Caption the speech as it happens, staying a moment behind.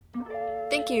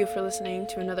Thank you for listening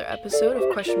to another episode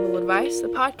of Questionable Advice, the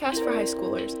podcast for high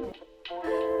schoolers.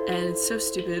 And it's so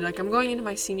stupid. I'm going into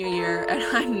my senior year and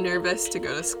I'm nervous to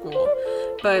go to school.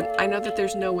 But I know that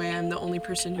there's no way I'm the only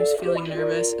person who's feeling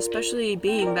nervous, especially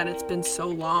being that it's been so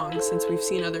long since we've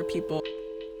seen other people.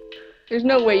 There's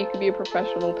no way you could be a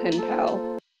professional pen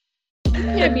pal. You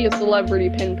can't be a celebrity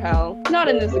pen pal. Not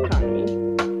in this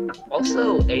economy.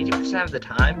 Also, 80% of the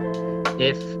time,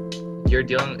 if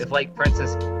for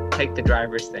instance, take the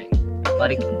driver's thing,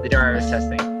 the driver's test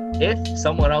thing. If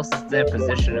someone else is in a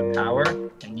position of power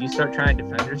and you start trying to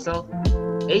defend yourself,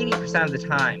 80% of the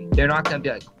time, they're not going to be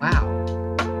like, wow,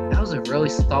 that was a really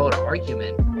solid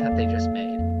argument that they just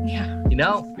made. Yeah.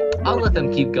 I'll let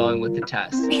them keep going with the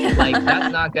test.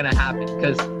 That's not going to happen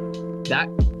because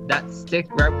that stick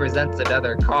represents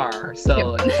another car.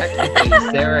 So technically,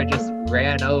 Sarah just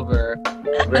ran over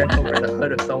the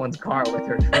hood of someone's car with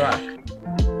her truck.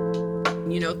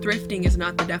 Thrifting is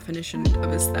not the definition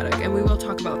of aesthetic, and we will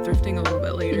talk about thrifting a little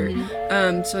bit later.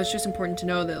 Mm-hmm. So it's just important to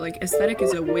know that aesthetic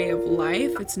is a way of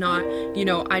life. It's not,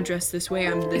 I dress this way,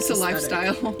 I'm this. It's a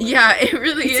aesthetic. lifestyle. Yeah, it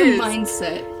really it's is. It's a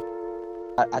mindset.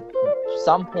 At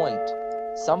some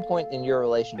point in your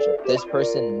relationship, this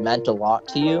person meant a lot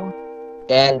to you,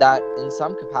 and that in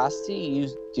some capacity you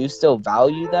do still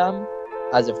value them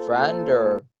as a friend,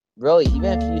 or really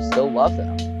even if you still love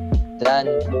them, then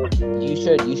you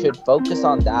should focus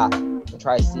on that and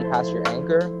try to see past your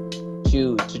anger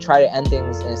to try to end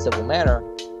things in a civil manner,